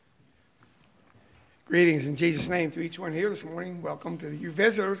Greetings in Jesus' name to each one here this morning. Welcome to you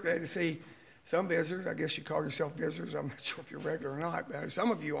visitors. Glad to see some visitors. I guess you call yourself visitors. I'm not sure if you're regular or not, but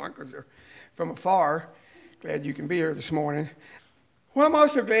some of you aren't because they're from afar. Glad you can be here this morning. Well, I'm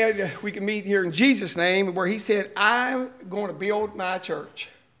also glad that we can meet here in Jesus' name where he said, I'm going to build my church.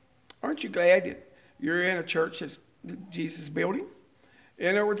 Aren't you glad that you're in a church that Jesus is building?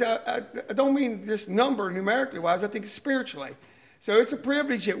 In other words, I don't mean this number numerically wise. I think spiritually. So it's a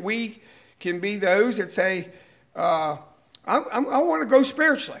privilege that we can be those that say, I want to grow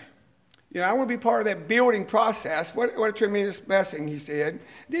spiritually. You know, I want to be part of that building process. What a tremendous blessing, he said.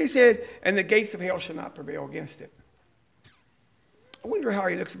 Then he said, and the gates of hell shall not prevail against it. I wonder how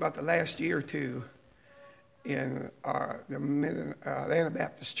he looks about the last year or two in the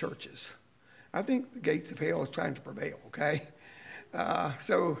Anabaptist churches. I think the gates of hell is trying to prevail, okay?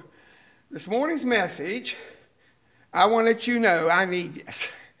 So this morning's message, I want to let you know I need this.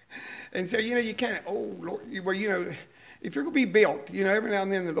 And so, you kind of, oh, Lord, well, if you're going to be built, every now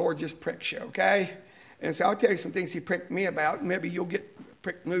and then the Lord just pricks you, okay? And so I'll tell you some things he pricked me about, and maybe you'll get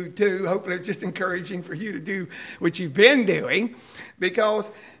pricked mood too. Hopefully it's just encouraging for you to do what you've been doing,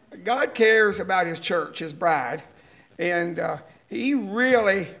 because God cares about his church, his bride, and he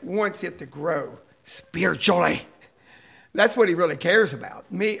really wants it to grow spiritually. That's what he really cares about.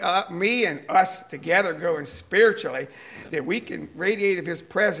 Me and us together growing spiritually, that we can radiate of his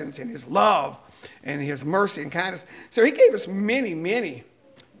presence and his love and his mercy and kindness. So he gave us many, many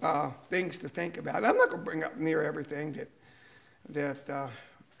things to think about. I'm not going to bring up near everything that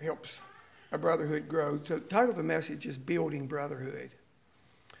helps a brotherhood grow. So the title of the message is Building Brotherhood.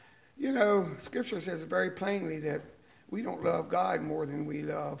 Scripture says very plainly that we don't love God more than we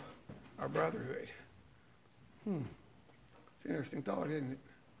love our brotherhood. It's an interesting thought, isn't it?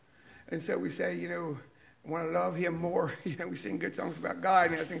 And so we say, I want to love him more. We sing good songs about God,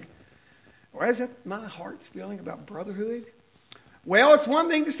 and I think, well, is that my heart's feeling about brotherhood? Well, it's one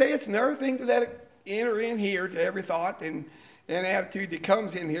thing to say, it's another thing to let it enter in here to every thought and attitude that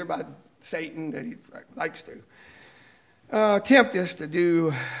comes in here by Satan that he likes to tempt us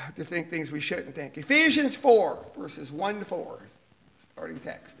to think things we shouldn't think. Ephesians 4, verses 1 to 4, starting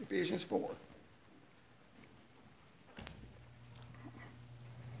text. Ephesians 4.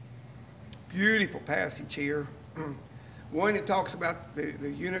 Beautiful passage here. One that talks about the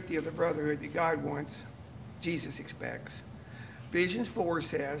unity of the brotherhood that God wants, Jesus expects. Ephesians 4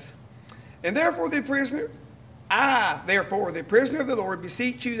 says, and therefore the prisoner of the Lord,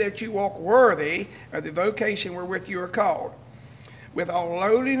 beseech you that you walk worthy of the vocation wherewith you are called, with all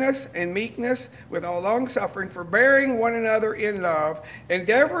lowliness and meekness, with all longsuffering, forbearing one another in love,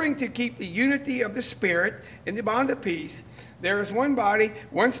 endeavoring to keep the unity of the Spirit in the bond of peace. There is one body,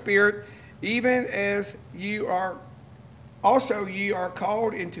 one Spirit, even as ye are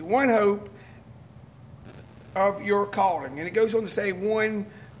called into one hope of your calling. And it goes on to say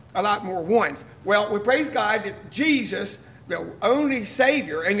a lot more ones. Well, we praise God that Jesus, the only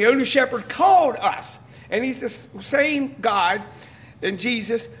Savior and the only Shepherd, called us. And he's the same God and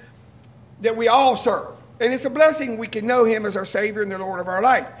Jesus that we all serve. And it's a blessing we can know him as our Savior and the Lord of our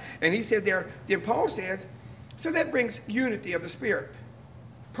life. And he said there, then Paul says, so that brings unity of the Spirit,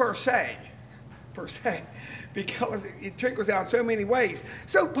 per se, because it trickles out so many ways.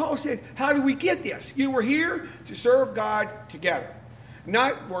 So Paul said, how do we get this? We're here to serve God together.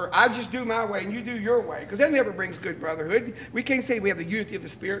 Not where I just do my way and you do your way, because that never brings good brotherhood. We can't say we have the unity of the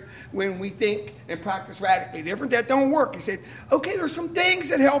Spirit when we think and practice radically different. That don't work. He said, okay, there's some things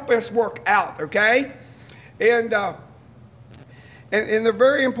that help us work out, okay? And they're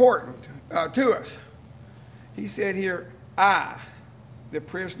very important to us. He said here, I, the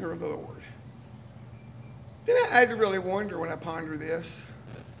prisoner of the Lord. Then I had to really wonder when I ponder this.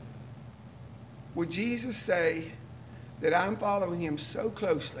 Would Jesus say that I'm following him so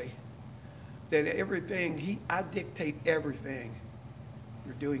closely that I dictate everything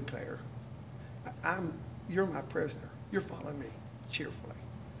you're doing, Claire? You're my prisoner. You're following me cheerfully.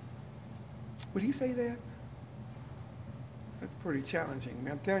 Would he say that? That's pretty challenging.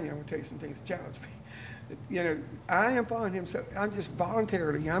 I'm telling you, I'm going to tell you some things that challenge me. I am following him, so I'm just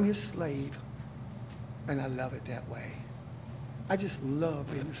voluntarily, I'm his slave. And I love it that way. I just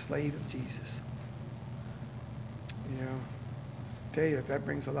love being a slave of Jesus. Tell you, that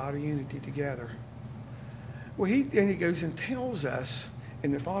brings a lot of unity together. Well, he goes and tells us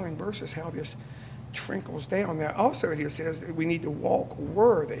in the following verses how this trickles down. Now, also it says that we need to walk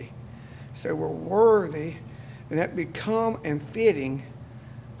worthy. So we're worthy, and that become and fitting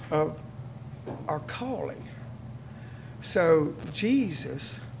of our calling. So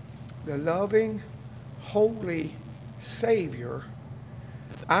Jesus, the loving, holy Savior,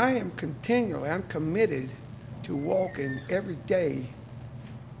 I'm committed to walking every day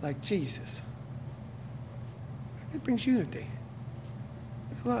like Jesus. It brings unity.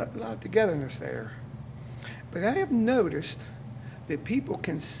 There's a lot of togetherness there. But I have noticed that people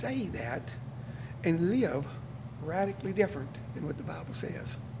can say that and live radically different than what the Bible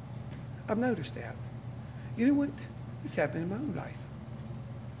says. I've noticed that. You know what? It's happened in my own life.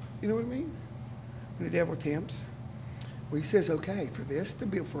 You know what I mean? When the devil tempts, he says, okay, for us to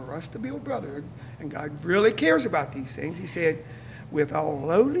build brotherhood, and God really cares about these things. He said, with all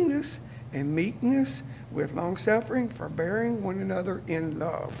lowliness and meekness, with long suffering, forbearing one another in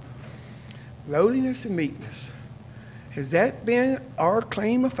love. Lowliness and meekness. Has that been our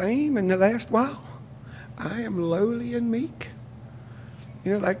claim of fame in the last while? I am lowly and meek.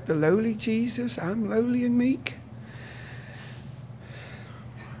 You know, like the lowly Jesus, I'm lowly and meek.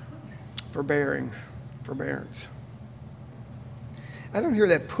 Forbearance. I don't hear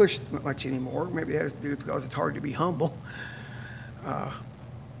that pushed much anymore. Maybe it has to do because it's hard to be humble.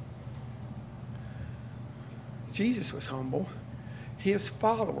 Jesus was humble. His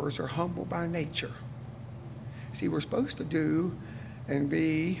followers are humble by nature. See, we're supposed to do and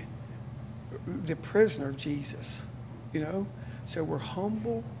be the prisoner of Jesus, you know? So we're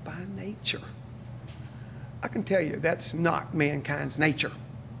humble by nature. I can tell you that's not mankind's nature.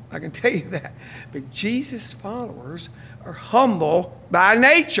 I can tell you that. But Jesus' followers are humble by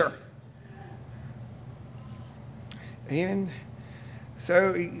nature. And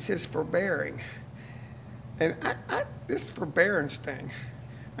so he says forbearing. And this forbearance thing,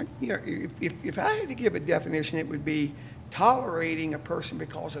 if I had to give a definition, it would be tolerating a person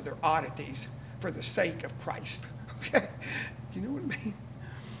because of their oddities for the sake of Christ. Okay? Do you know what I mean?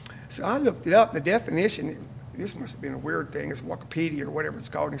 So I looked it up, the definition. This must have been a weird thing. It's Wikipedia or whatever it's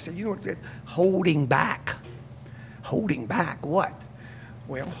called. And he said, you know what it said? Holding back. Holding back what?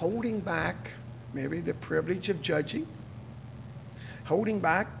 Well, holding back maybe the privilege of judging. Holding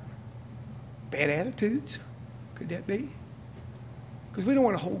back bad attitudes. Could that be? Because we don't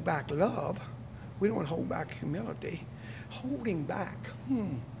want to hold back love. We don't want to hold back humility. Holding back.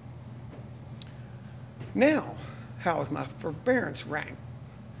 Now, how is my forbearance ranked?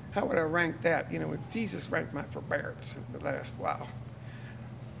 How would I rank that? You know, if Jesus ranked my forbearance in the last while.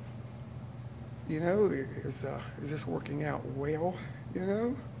 You know, is this working out well? You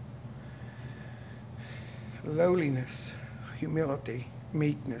know? Lowliness, humility,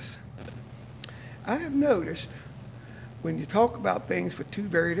 meekness. I have noticed when you talk about things with two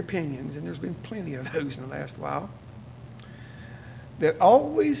varied opinions, and there's been plenty of those in the last while, that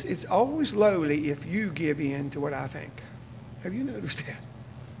it's always lowly if you give in to what I think. Have you noticed that?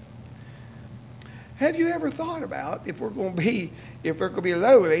 Have you ever thought about if we're going to be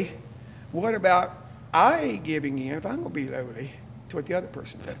lowly, what about I giving in if I'm going to be lowly to what the other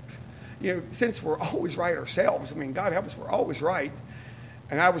person thinks? You know, since we're always right ourselves, I mean, God help us, we're always right.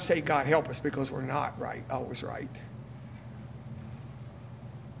 And I would say God help us because we're not right, always right.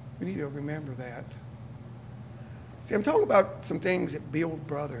 We need to remember that. See, I'm talking about some things that build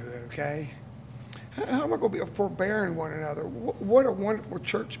brotherhood, okay? How am I going to be forbearing one another? What a wonderful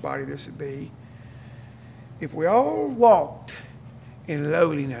church body this would be if we all walked in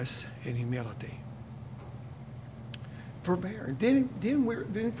lowliness and humility. Forbearing.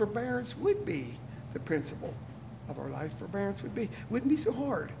 Then forbearance would be the principle of our life. Forbearance wouldn't be so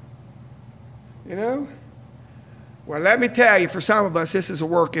hard. You know? Well, let me tell you, for some of us, this is a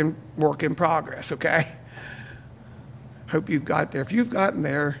work in progress, okay? Hope you've got there. If you've gotten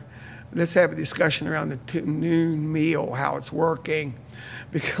there, let's have a discussion around the noon meal, how it's working,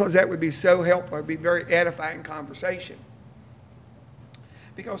 because that would be so helpful. It would be very edifying conversation.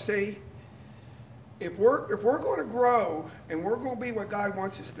 Because, see, if we're going to grow and we're going to be what God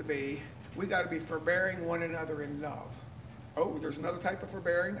wants us to be, we got to be forbearing one another in love. Oh, there's another type of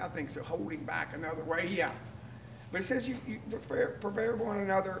forbearing? I think so. Holding back another way, yeah. But it says you forbear one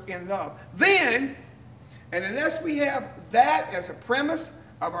another in love. Then, and unless we have that as a premise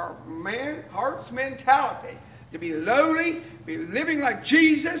of our heart's mentality, to be lowly, be living like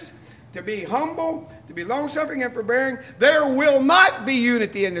Jesus, to be humble, to be long-suffering and forbearing, there will not be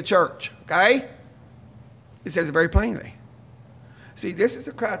unity in the church, okay? It says it very plainly. See, this is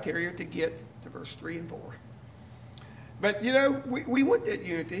the criteria to get to verse 3 and 4. But, you know, we want that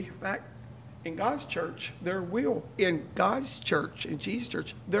unity. In fact, in God's church, in Jesus'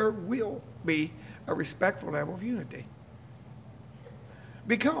 church, there will be a respectful level of unity.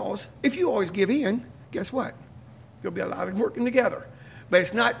 Because if you always give in, guess what? There'll be a lot of working together. But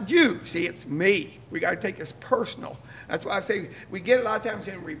it's not you. See, it's me. We got to take this personal. That's why I say we get a lot of times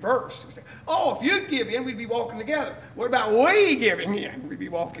in reverse. We say, oh, if you'd give in, we'd be walking together. What about we giving in? We'd be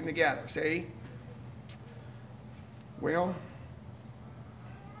walking together, see? Well,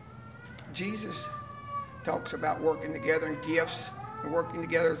 Jesus talks about working together in gifts and working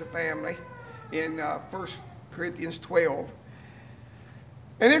together as a family in 1 Corinthians 12.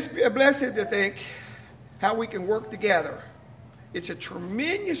 And it's blessed to think how we can work together. It's a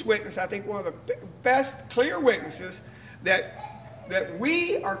tremendous witness, I think one of the best clear witnesses that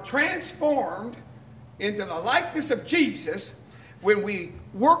we are transformed into the likeness of Jesus when we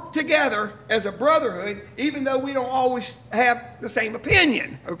work together as a brotherhood, even though we don't always have the same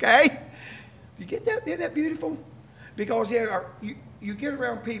opinion, okay? You get that? Isn't that beautiful? Because you get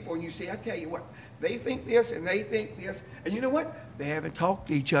around people and you see, I tell you what, they think this and they think this. And you know what? They haven't talked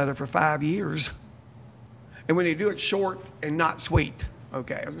to each other for 5 years. And when they do it short and not sweet,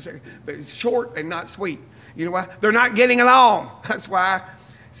 okay, I was going to say, but it's short and not sweet. You know why? They're not getting along. That's why.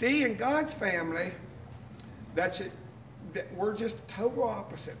 See, in God's family, we're just total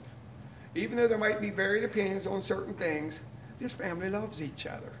opposite. Even though there might be varied opinions on certain things, this family loves each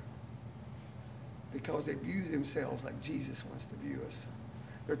other because they view themselves like Jesus wants to view us.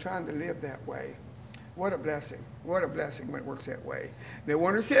 They're trying to live that way. What a blessing. What a blessing when it works that way. No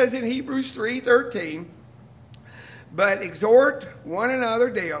wonder it says in Hebrews 3:13, but exhort one another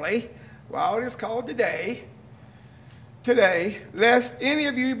daily, while it is called today, lest any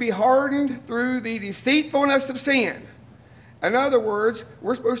of you be hardened through the deceitfulness of sin. In other words,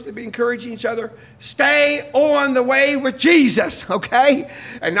 we're supposed to be encouraging each other, stay on the way with Jesus, okay?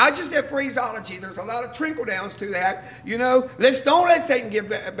 And not just that phraseology. There's a lot of trickle downs to that. You know, don't let Satan give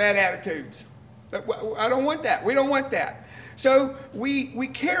bad attitudes. I don't want that. We don't want that. So we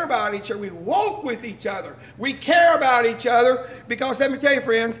care about each other. We walk with each other. We care about each other because let me tell you,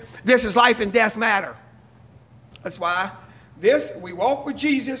 friends, this is life and death matter. That's why we walk with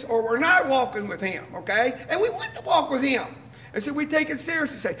Jesus or we're not walking with him, okay? And we want to walk with him. And so we take it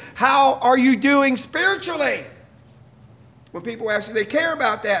seriously. Say, how are you doing spiritually? When people ask you, they care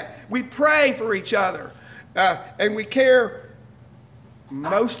about that. We pray for each other. And we care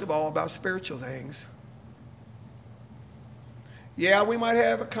most of all about spiritual things. Yeah, we might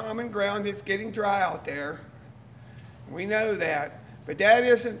have a common ground that's getting dry out there. We know that. But that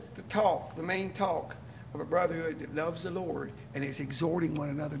isn't the main talk of a brotherhood that loves the Lord and is exhorting one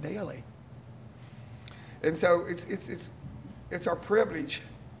another daily. And so it's our privilege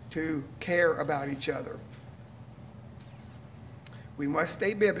to care about each other. We must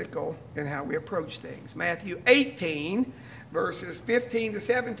stay biblical in how we approach things. Matthew 18, verses 15 to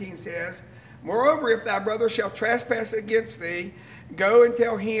 17 says, moreover, if thy brother shall trespass against thee, go and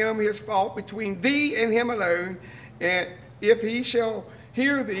tell him his fault between thee and him alone. And if he shall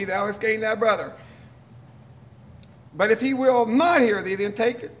hear thee, thou hast gained thy brother. But if he will not hear thee, then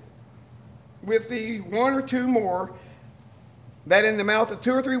take it with thee one or two more, that in the mouth of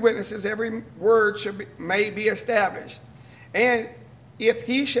 2 or 3 witnesses every word may be established. And if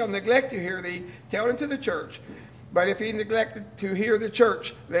he shall neglect to hear thee, tell it to the church. But if he neglected to hear the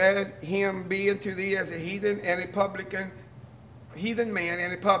church, let him be unto thee as a heathen man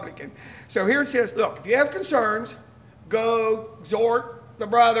and a publican. So here it says, look, if you have concerns, go exhort the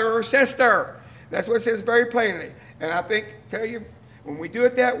brother or sister. That's what it says very plainly. And I tell you, when we do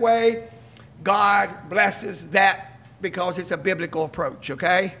it that way, God blesses that because it's a biblical approach,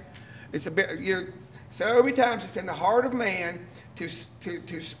 okay? So many times it's in the heart of man to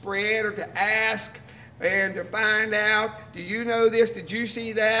spread or to ask and to find out, do you know this? Did you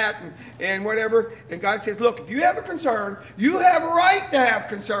see that? And whatever. And God says, look, if you have a concern, you have a right to have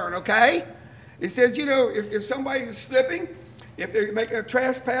concern, okay? It says, if somebody is slipping, if they're making a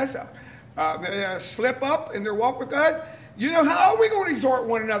trespass, a slip up in their walk with God, how are we going to exhort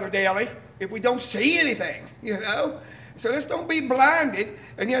one another daily if we don't see anything, So let's don't be blinded,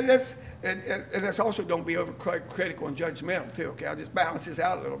 and yet let's also don't be overcritical and judgmental too, okay? I'll just balance this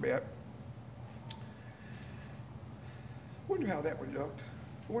out a little bit. I wonder how that would look.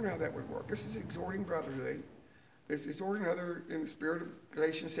 I wonder how that would work. This is exhorting brotherhood. This is exhorting other in the spirit of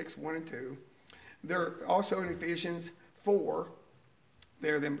Galatians 6, 1 and 2. They're also in Ephesians 4.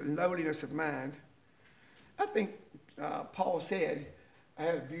 They're the lowliness of mind. I think Paul said, I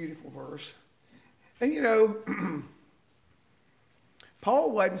had a beautiful verse. And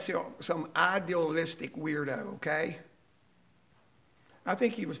Paul wasn't some idealistic weirdo, okay? I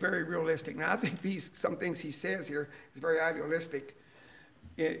think he was very realistic. Now, I think some things he says here is very idealistic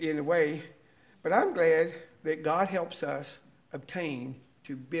in a way. But I'm glad that God helps us obtain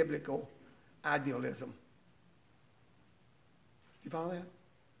to biblical idealism. You follow that?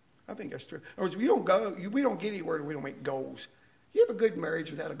 I think that's true. In other words, we don't get anywhere that we don't make goals. You have a good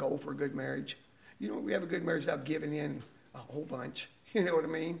marriage without a goal for a good marriage. We have a good marriage without giving in a whole bunch. You know what I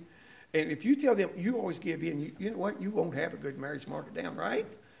mean? And if you tell them you always give in, you know what? You won't have a good marriage. Mark it down, right?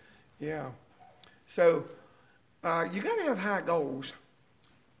 Yeah. So you got to have high goals.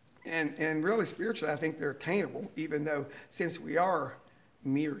 And really spiritually, I think they're attainable, even though since we are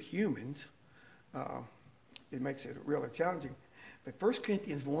mere humans, it makes it really challenging. But 1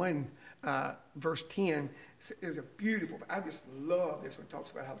 Corinthians 1, verse 10 is a beautiful, I just love this when it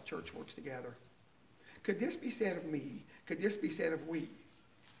talks about how the church works together. Could this be said of me? Could this be said of we?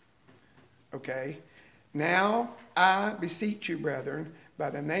 Okay. Now I beseech you, brethren, by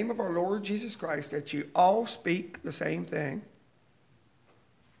the name of our Lord Jesus Christ, that you all speak the same thing.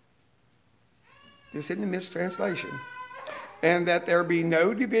 This isn't a mistranslation. And that there be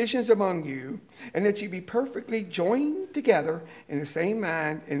no divisions among you, and that you be perfectly joined together in the same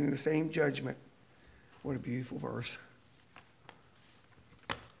mind and in the same judgment. What a beautiful verse.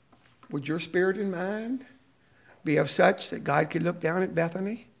 Would your spirit and mind be of such that God could look down at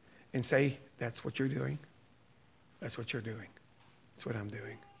Bethany and say, that's what you're doing? That's what you're doing. That's what I'm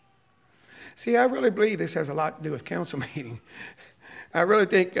doing. See, I really believe this has a lot to do with council meeting. I really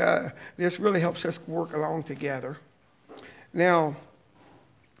think this really helps us work along together. Now,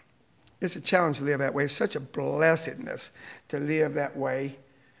 it's a challenge to live that way. It's such a blessedness to live that way.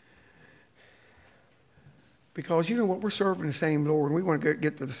 Because you know what? We're serving the same Lord, and we want to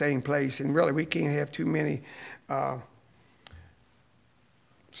get to the same place. And really, we can't have too many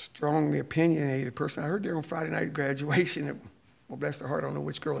strongly opinionated person. I heard there on Friday night at graduation that, well, bless their heart, I don't know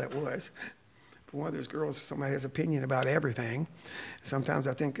which girl that was. But one of those girls, somebody has opinion about everything. Sometimes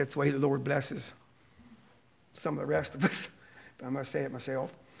I think that's the way the Lord blesses some of the rest of us. I must say it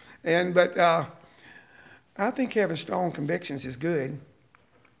myself. But I think having strong convictions is good.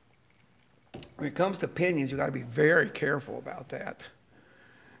 When it comes to opinions, you've got to be very careful about that.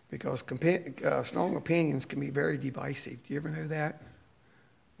 Because strong opinions can be very divisive. Do you ever know that?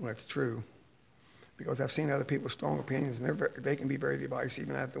 Well, that's true. Because I've seen other people's strong opinions, and they can be very divisive,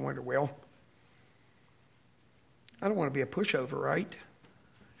 and I have to wonder, well, I don't want to be a pushover, right?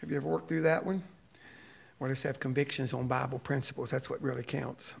 Have you ever worked through that one? Or let's have convictions on Bible principles. That's what really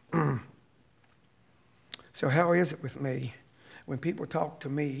counts. So how is it with me? When people talk to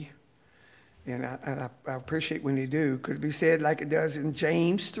me, and I appreciate when they do, could it be said like it does in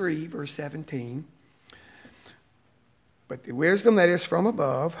James 3, verse 17? But the wisdom that is from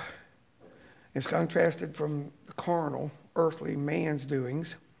above is contrasted from the carnal, earthly man's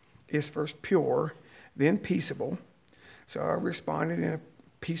doings, is first pure, then peaceable. So I responded in a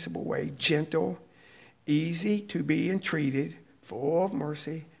peaceable way, gentle, easy to be entreated, full of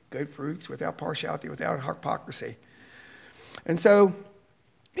mercy, good fruits, without partiality, without hypocrisy. And so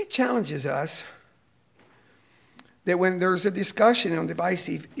it challenges us that when there's a discussion on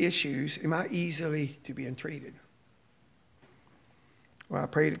divisive issues, am I easily to be entreated? Well, I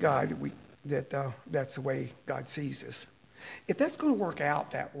pray to God that that's the way God sees us. If that's going to work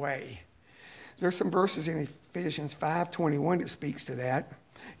out that way, there's some verses in Ephesians 5:21 that speaks to that.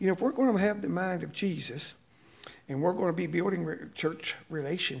 You know, if we're going to have the mind of Jesus, and we're going to be building church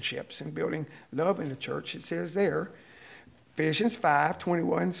relationships and building love in the church, it says there, Ephesians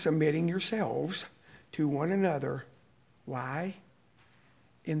 5:21, submitting yourselves to one another. Why?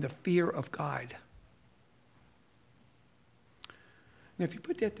 In the fear of God. Now, if you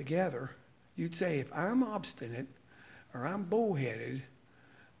put that together, you'd say, if I'm obstinate, or I'm bullheaded,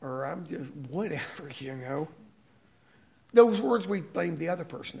 or I'm just whatever, those words we blame the other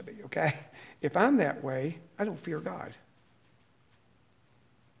person to be, okay? If I'm that way, I don't fear God.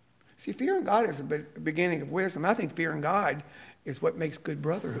 See, fearing God is the beginning of wisdom. I think fearing God is what makes good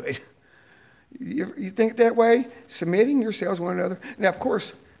brotherhood. You think that way? Submitting yourselves to one another. Now, of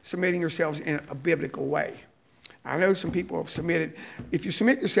course, submitting yourselves in a biblical way. I know some people have submitted. If you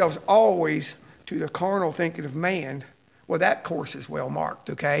submit yourselves always to the carnal thinking of man, well, that course is well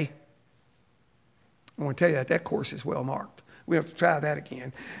marked, okay? I want to tell you that course is well marked. We have to try that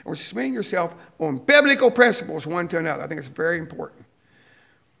again. Or submitting yourself on biblical principles one to another. I think it's very important.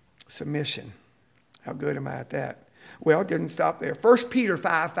 Submission. How good am I at that? Well, it didn't stop there. 1 Peter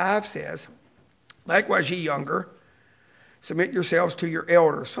 5:5 says, likewise, ye younger, submit yourselves to your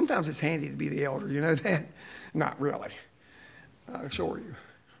elders. Sometimes it's handy to be the elder. You know that? Not really. I assure you.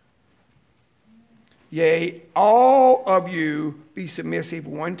 Yea, all of you be submissive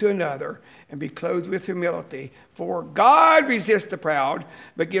one to another, and be clothed with humility. For God resists the proud,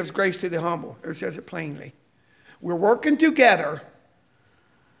 but gives grace to the humble. It says it plainly. We're working together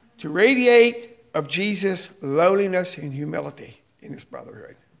to radiate of Jesus' lowliness and humility. in this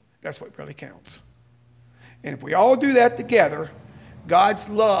brotherhood. That's what really counts. And if we all do that together, God's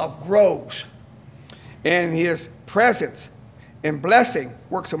love grows, and his presence and blessing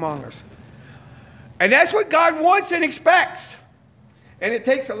works among us. And that's what God wants and expects. And it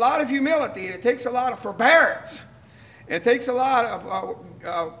takes a lot of humility, and it takes a lot of forbearance. And it takes a lot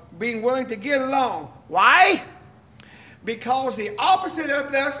of being willing to get along. Why? Because the opposite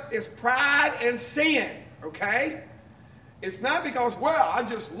of this is pride and sin, okay? It's not because, well, I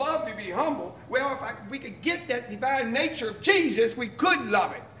just love to be humble. Well, if we could get that divine nature of Jesus, we could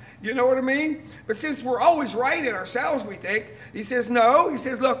love it. You know what I mean? But since we're always right in ourselves, we think, he says, no. He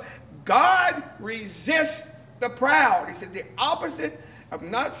says, look, God resists the proud. He said the opposite of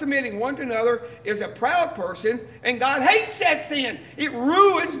not submitting one to another is a proud person, and God hates that sin. It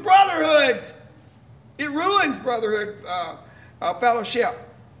ruins brotherhoods. It ruins brotherhood fellowship.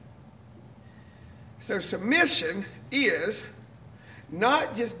 So submission is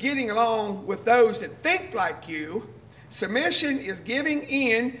not just getting along with those that think like you. Submission is giving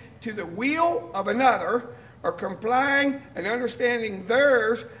in to the will of another, or complying and understanding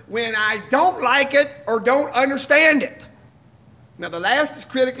theirs when I don't like it or don't understand it. Now, the last is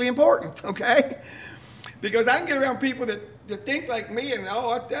critically important, okay? Because I can get around people that think like me, and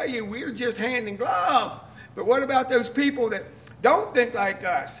I tell you, we're just hand in glove. But what about those people that don't think like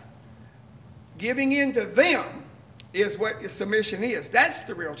us? Giving in to them is what submission is. That's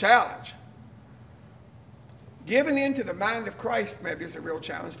the real challenge. Giving in to the mind of Christ maybe is a real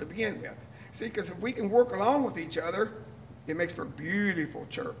challenge to begin with. See, because if we can work along with each other, it makes for a beautiful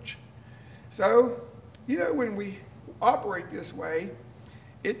church. So, when we operate this way,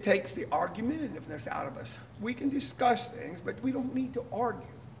 it takes the argumentativeness out of us. We can discuss things, but we don't need to argue.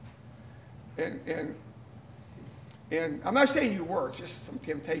 And I'm not saying you were, it's just some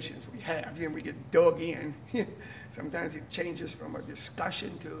temptations we have. We get dug in. Sometimes it changes from a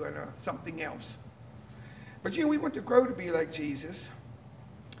discussion to something else. But we want to grow to be like Jesus.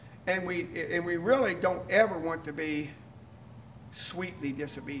 And we really don't ever want to be sweetly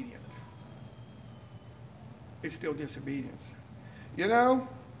disobedient. It's still disobedience.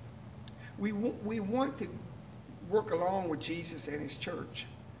 We want to work along with Jesus and his church.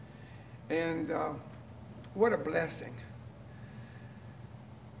 And what a blessing.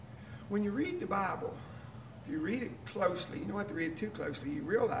 When you read the Bible, if you read it closely, you don't have to read it too closely, you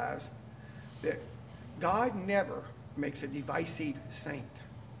realize that God never makes a divisive saint.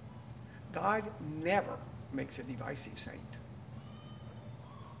 God never makes a divisive saint.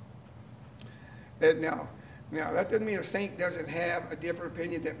 Now, that doesn't mean a saint doesn't have a different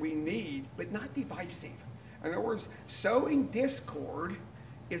opinion that we need, but not divisive. In other words, sowing discord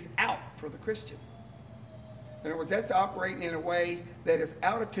is out for the Christian. In other words, that's operating in a way that is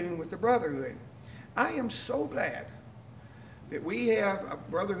out of tune with the brotherhood. I am so glad that we have a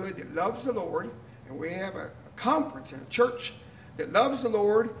brotherhood that loves the Lord, and we have a conference and a church that loves the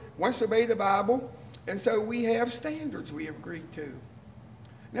Lord, wants to obey the Bible, and so we have standards we have agreed to.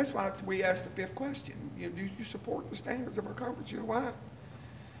 And that's why we ask the fifth question. Do you support the standards of our conference? You know why?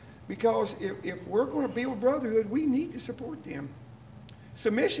 Because if we're going to build brotherhood, we need to support them.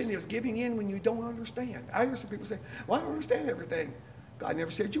 Submission is giving in when you don't understand. I hear some people say, well, I don't understand everything. God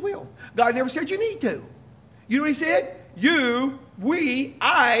never said you will. God never said you need to. You know what he said?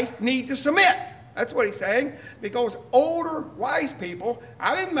 I need to submit. That's what he's saying. Because older, wise people,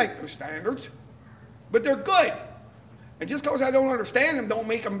 I didn't make those standards, but they're good. And just because I don't understand them don't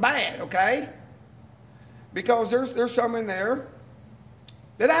make them bad, okay? Because there's some in there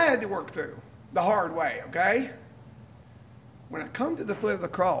that I had to work through the hard way, okay? When I come to the foot of the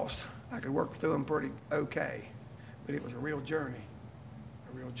cross, I could work through them pretty okay. But it was a real journey.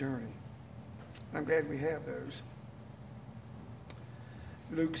 A real journey. I'm glad we have those.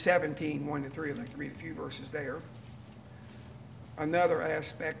 Luke 17, 1-3. I'd like to read a few verses there. Another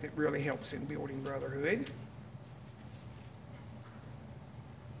aspect that really helps in building brotherhood.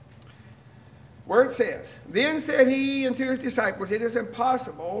 Where it says, then said he unto his disciples, it is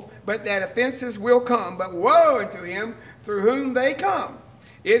impossible, but that offenses will come. But woe unto him through whom they come.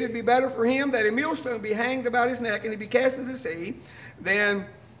 It would be better for him that a millstone be hanged about his neck and he be cast into the sea than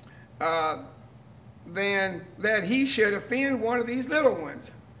that he should offend one of these little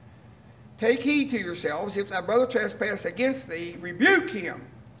ones. Take heed to yourselves. If thy brother trespass against thee, rebuke him.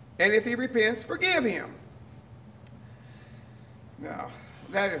 And if he repents, forgive him. Now,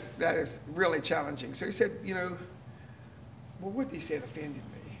 that is really challenging. So he said, well, what they said offended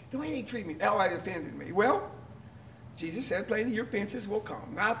me. The way they treat me, that offended me. Well, Jesus said plainly, your offenses will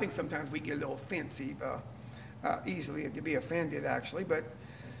come. Now, I think sometimes we get a little offensive, easily to be offended, actually. But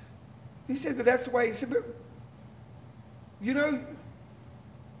he said, but that's the way. He said, but you know,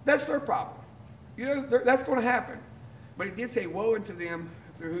 that's their problem. You know, that's going to happen. But it did say, woe unto them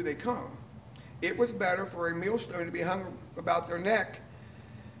through who they come. It was better for a millstone to be hung about their neck.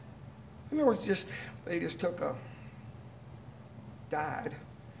 In other words, they just died.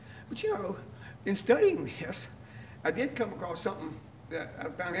 But you know, in studying this, I did come across something that I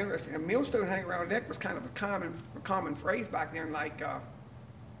found interesting. A millstone hanging around the neck was kind of a common phrase back then, like,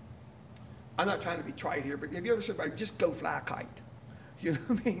 I'm not trying to be trite here, but have you ever said, like, just go fly a kite? You know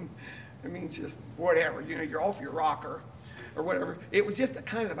what I mean? It means just whatever, you know, you're off your rocker or whatever. It was just a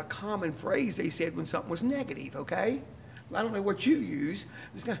kind of a common phrase they said when something was negative, okay? I don't know what you use.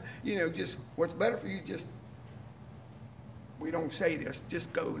 It's not, you know, just what's better for you, just, we don't say this,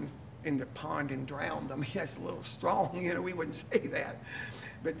 just go in the pond and drown them. That's a little strong, you know, we wouldn't say that.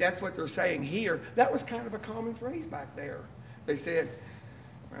 But that's what they're saying here. That was kind of a common phrase back there. They said,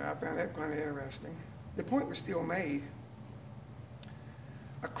 well, I found that kind of interesting. The point was still made.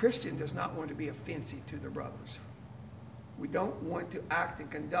 A Christian does not want to be offensive to their brothers. We don't want to act and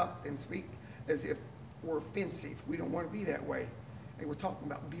conduct and speak as if we're offensive. We don't want to be that way. And we're talking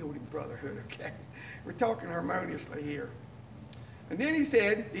about building brotherhood, okay? We're talking harmoniously here. And then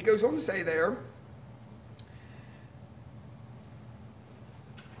he goes on to say there,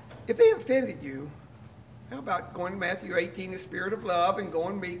 if they offended you, how about going to Matthew 18, the spirit of love, and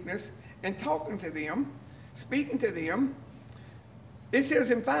going meekness, and talking to them, speaking to them. It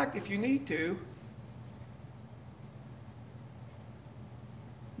says, in fact, if you need to,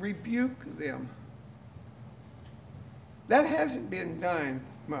 rebuke them. That hasn't been done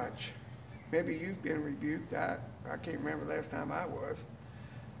much. Maybe you've been rebuked. I can't remember the last time I was.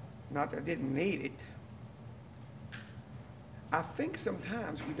 Not that I didn't need it. I think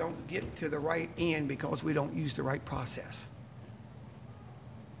sometimes we don't get to the right end because we don't use the right process.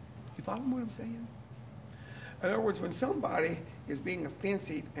 You follow what I'm saying? In other words, when somebody is being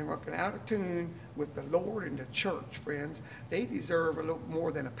offensive and working out of tune with the Lord and the church, friends, they deserve a little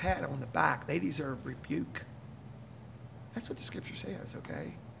more than a pat on the back. They deserve rebuke. That's what the scripture says,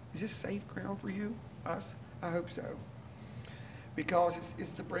 okay? Is this safe ground for you, us? I hope so. Because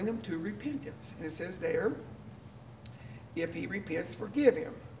it's to bring them to repentance. And it says there, if he repents, forgive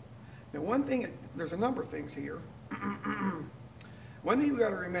him. Now, there's a number of things here. One thing we've got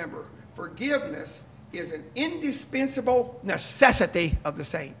to remember, forgiveness is an indispensable necessity of the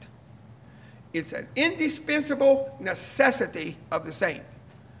saint. It's an indispensable necessity of the saint.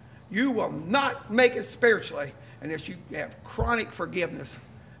 You will not make it spiritually unless you have chronic forgiveness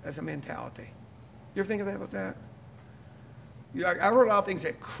as a mentality. You ever think about that? I've heard a lot of things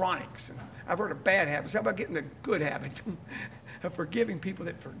that chronics. And I've heard of bad habits. How about getting the good habit of forgiving people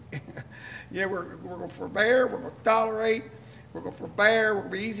that yeah, we're going to forbear, we're going to tolerate, we're going to forbear, we're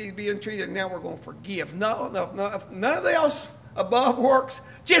going to be easy to be entreated, and now we're going to forgive. No, none of the else above works.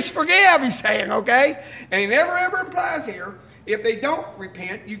 Just forgive, he's saying, okay? And he never ever implies here, if they don't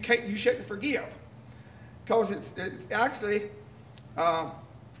repent, you shouldn't forgive. Because it's actually,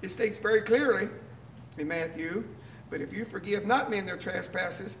 it states very clearly in Matthew, but if you forgive not men their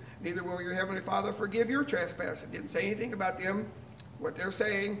trespasses, neither will your heavenly Father forgive your trespasses. It didn't say anything about them, what they're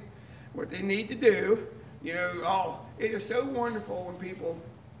saying, what they need to do. You know, it is so wonderful when people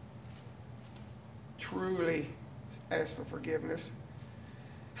truly ask for forgiveness.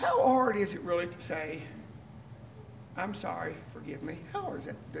 How hard is it really to say, I'm sorry, forgive me? How hard is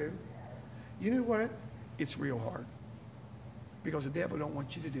that to do? You know what? It's real hard. Because the devil don't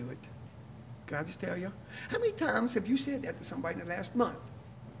want you to do it. Can I just tell you? How many times have you said that to somebody in the last month?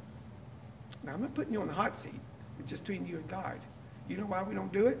 Now, I'm not putting you on the hot seat. It's just between you and God. You know why we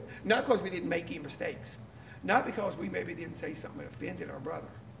don't do it? Not because we didn't make any mistakes. Not because we maybe didn't say something that offended our brother.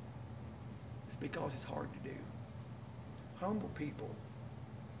 It's because it's hard to do. Humble people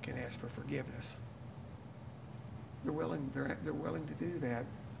can ask for forgiveness. They're willing to do that.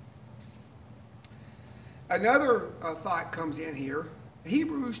 Another thought comes in here.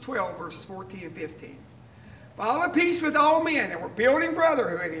 Hebrews 12, verses 14 and 15. Follow peace with all men. And we're building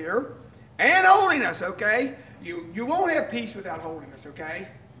brotherhood here. And holiness, okay? You won't have peace without holiness, okay?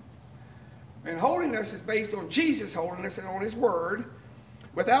 And holiness is based on Jesus' holiness and on his word,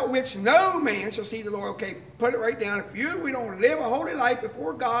 without which no man shall see the Lord. Okay, put it right down. If we don't live a holy life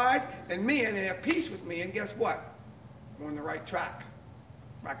before God and men and have peace with men, guess what? We're on the right track.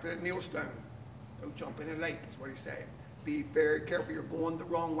 Back to that millstone. Don't jump in the lake, is what he's saying. Be very careful. You're going the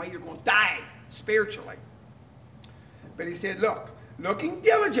wrong way. You're going to die spiritually. But he said, looking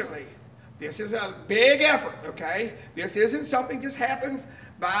diligently. This is a big effort, okay? This isn't something just happens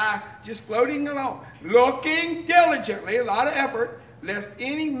by just floating along. Looking diligently, a lot of effort, lest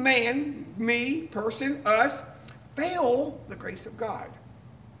any man, me, person, us, fail the grace of God.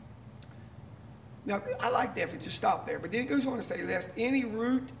 Now, I like that if it just stopped there, but then it goes on to say, lest any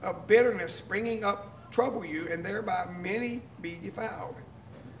root of bitterness springing up trouble you, and thereby many be defiled.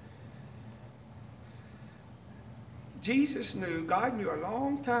 Jesus knew, God knew a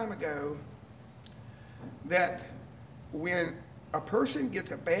long time ago that when a person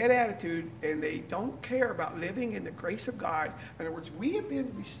gets a bad attitude and they don't care about living in the grace of God, in other words, we have been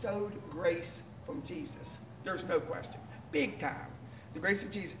bestowed grace from Jesus. There's no question. Big time. The grace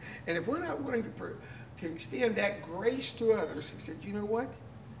of Jesus. And if we're not willing to extend that grace to others, he said, you know what?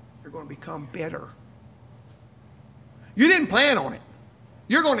 You're going to become bitter. You didn't plan on it.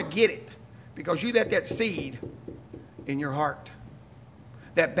 You're going to get it because you let that seed in your heart.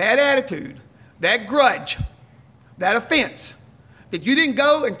 That bad attitude, that grudge, that offense that you didn't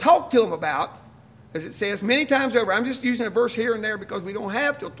go and talk to them about, as it says many times over. I'm just using a verse here and there because we don't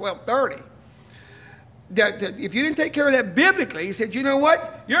have till 12:30. That if you didn't take care of that biblically, he said, you know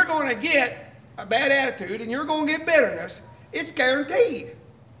what? You're going to get a bad attitude and you're going to get bitterness. It's guaranteed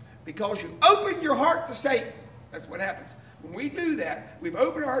because you opened your heart to Satan. That's what happens. When we do that, we've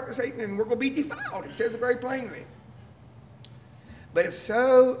opened our heart to Satan and we're going to be defiled. It says it very plainly. But it's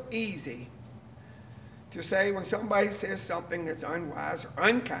so easy to say when somebody says something that's unwise or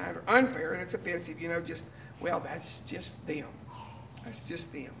unkind or unfair and it's offensive, just, well, that's just them. That's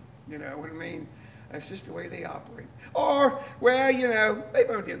just them. You know what I mean? That's just the way they operate. Or, well, they've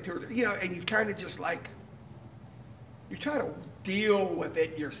only done 2 or 3, and you kind of just you try to deal with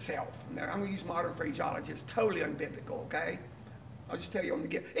it yourself. Now, I'm going to use modern phraseology. It's totally unbiblical, okay? I'll just tell you on the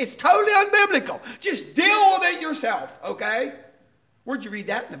get. It's totally unbiblical. Just deal with it yourself, okay? Where'd you read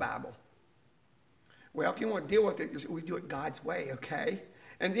that in the Bible? Well, if you want to deal with it, we do it God's way, okay?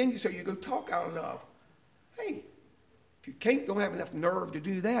 And then you go talk out of love. Hey, if you don't have enough nerve to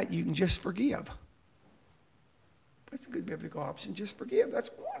do that, you can just forgive. That's a good biblical option. Just forgive. That's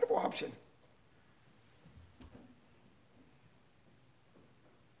a wonderful option.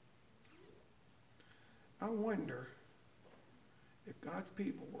 I wonder if God's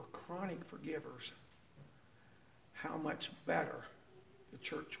people were chronic forgivers, how much better the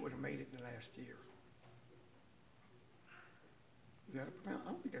church would have made it in the last year. Is that profound?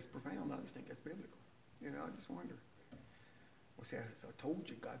 I don't think that's profound. I just think that's biblical. I just wonder. Well, see, I told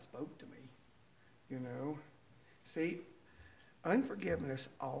you God spoke to me. See, unforgiveness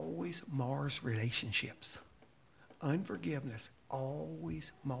always mars relationships. Unforgiveness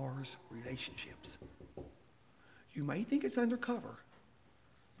always mars relationships. You may think it's undercover,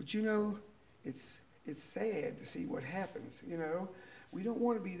 but it's sad to see what happens. We don't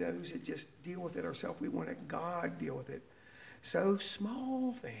want to be those that just deal with it ourselves. We want to let God deal with it. So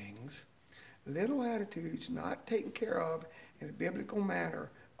small things, little attitudes not taken care of in a biblical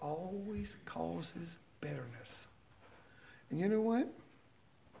manner always causes bitterness. And you know what?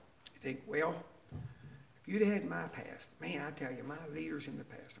 You think, well, if you'd had my past, man, I tell you, my leaders in the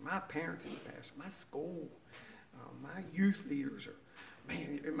past, or my parents in the past, or my school, my youth leaders, or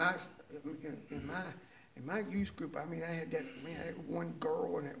man, in my youth group, I had one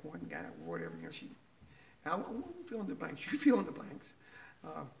girl and that one guy, or whatever, I won't fill in the blanks. You fill in the blanks.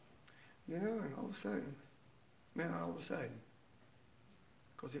 And all of a sudden,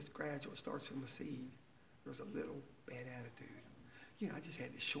 because it's gradual, it starts from the seed, there's a little bad attitude. I just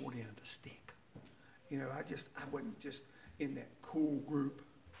had the short end of the stick. I wasn't just in that cool group.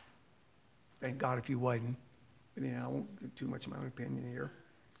 Thank God if you wasn't. But I won't give too much of my own opinion here.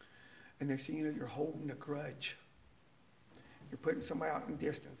 And next thing you know, you're holding a grudge. You're putting somebody out in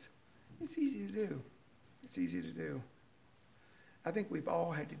distance. It's easy to do. It's easy to do. I think we've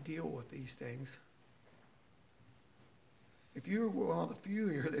all had to deal with these things. If you were one of the few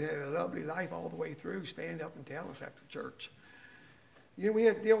here that had a lovely life all the way through, stand up and tell us after church. We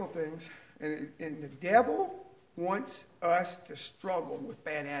had to deal with things. And the devil wants us to struggle with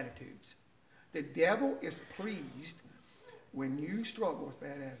bad attitudes. The devil is pleased when you struggle with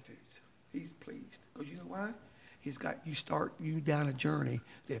bad attitudes. He's pleased. Because you know why? He's got you down a journey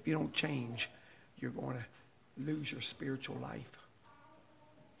that if you don't change, you're going to lose your spiritual life.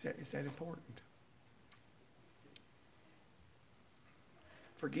 Is that important?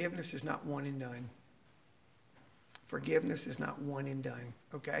 Forgiveness is not one and done. Forgiveness is not one and done,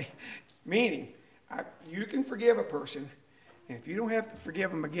 okay? Meaning, you can forgive a person, and if you don't have to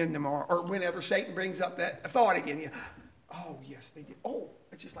forgive them again tomorrow, or whenever Satan brings up that thought again, oh, yes, they did. Oh,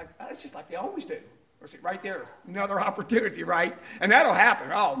 it's just like they always do. Or see, right there, another opportunity, right? And that'll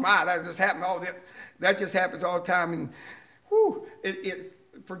happen. Oh, my, that just happened. That just happens all the time. And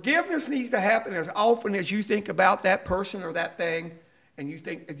forgiveness needs to happen as often as you think about that person or that thing, and you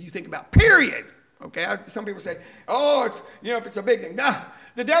think about period. Okay, some people say, oh, it's, if it's a big thing. Nah,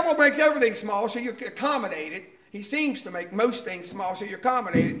 the devil makes everything small, so you accommodate it. He seems to make most things small, so you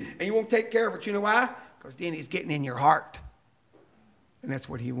accommodate it, and you won't take care of it. You know why? Because then he's getting in your heart. And that's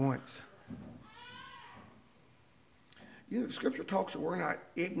what he wants. The scripture talks that we're not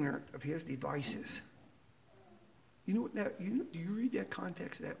ignorant of his devices. You know what that, do you read that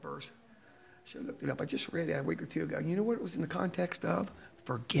context of that verse? I should have looked it up. I just read that a week or two ago. You know what it was in the context of?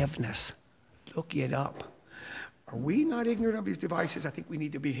 Forgiveness. Look it up. Are we not ignorant of his devices? I think we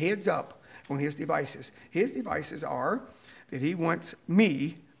need to be heads up on his devices. His devices are that he wants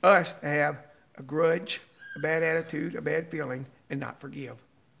us to have a grudge, a bad attitude, a bad feeling, and not forgive.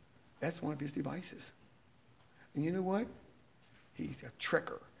 That's one of his devices. And you know what? He's a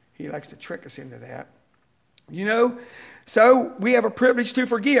tricker. He likes to trick us into that. So we have a privilege to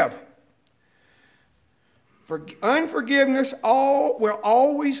forgive. Unforgiveness will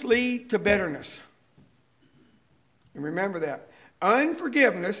always lead to bitterness. And remember that.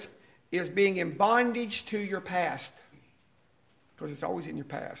 Unforgiveness is being in bondage to your past. Because it's always in your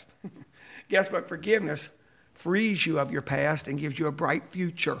past. Guess what? Forgiveness frees you of your past and gives you a bright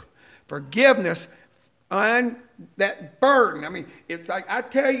future. Forgiveness, that burden. I mean, it's like, I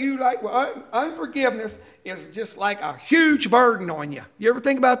tell you, unforgiveness is just like a huge burden on you. You ever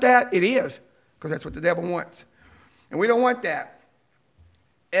think about that? It is. Because that's what the devil wants. And we don't want that.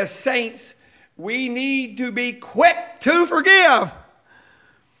 As saints, we need to be quick to forgive.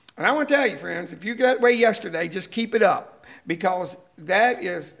 And I want to tell you, friends, if you got that way yesterday, just keep it up. Because that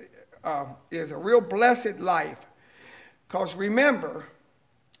is a real blessed life. Because remember,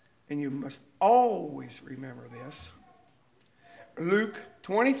 and you must always remember this, Luke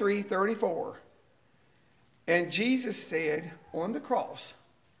 23:34. And Jesus said on the cross,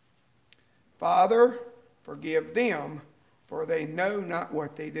 Father, forgive them, for they know not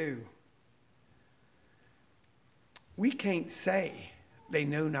what they do. We can't say they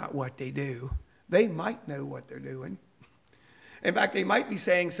know not what they do. They might know what they're doing. In fact, they might be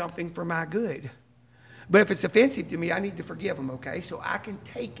saying something for my good. But if it's offensive to me, I need to forgive them, okay? So I can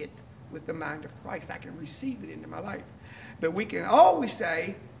take it with the mind of Christ. I can receive it into my life. But we can always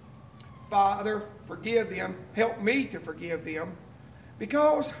say, Father, forgive them. Help me to forgive them.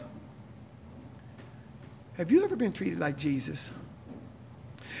 Because have you ever been treated like Jesus?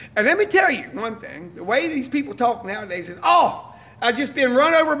 And let me tell you one thing. The way these people talk nowadays is, I've just been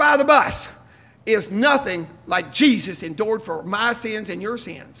run over by the bus, is nothing like Jesus endured for my sins and your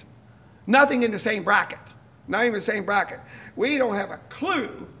sins. Nothing in the same bracket. Not even the same bracket. We don't have a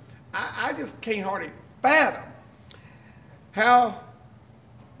clue. I just can't hardly fathom how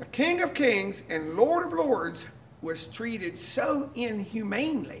the King of Kings and Lord of Lords was treated so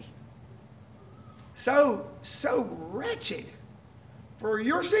inhumanely. So wretched for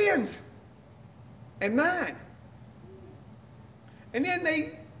your sins and mine. And then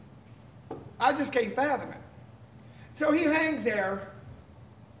I just can't fathom it. So he hangs there.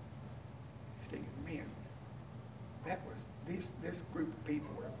 He's thinking, man, that was this group of people,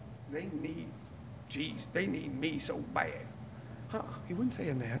 they need Jesus. They need me so bad. He wasn't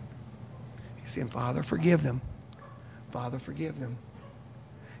saying that. He's saying, Father, forgive them. Father, forgive them.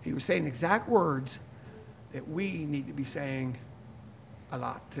 He was saying exact words that we need to be saying a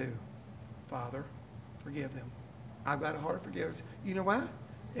lot too. Father, forgive them. I've got a heart of forgiveness. You know why?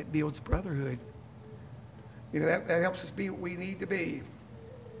 It builds brotherhood. That helps us be what we need to be.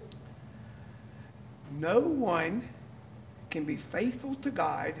 No one can be faithful to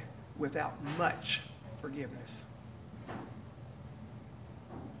God without much forgiveness.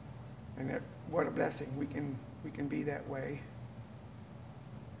 And what a blessing. We can be that way.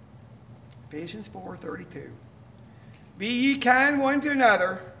 Ephesians 4:32. Be ye kind one to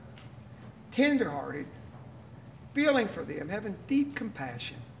another, tenderhearted, feeling for them, having deep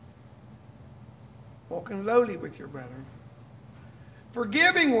compassion, walking lowly with your brethren,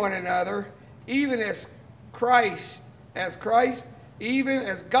 forgiving one another, even as Christ, even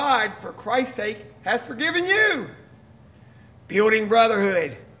as God, for Christ's sake, hath forgiven you. Building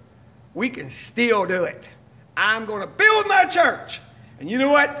brotherhood. We can still do it. I'm going to build my church. And you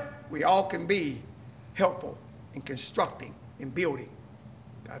know what? We all can be helpful in constructing and building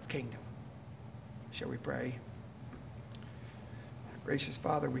God's kingdom. Shall we pray? Gracious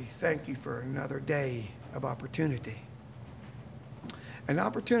Father, we thank you for another day of opportunity. An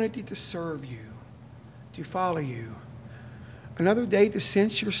opportunity to serve you, to follow you. Another day to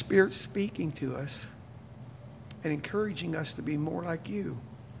sense your Spirit speaking to us and encouraging us to be more like you.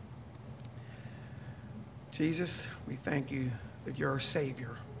 Jesus, we thank you that you're our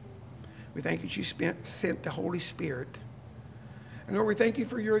Savior. We thank you that you sent the Holy Spirit. And Lord, we thank you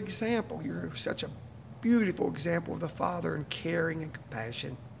for your example. You're such a beautiful example of the Father in caring and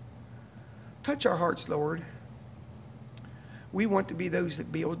compassion. Touch our hearts, Lord. We want to be those that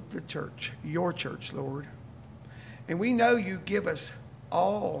build the church, your church, Lord. And we know you give us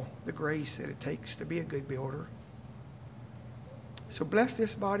all the grace that it takes to be a good builder. So bless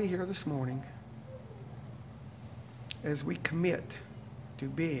this body here this morning as we commit to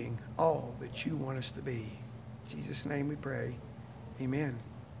being all that you want us to be. In Jesus' name we pray. Amen.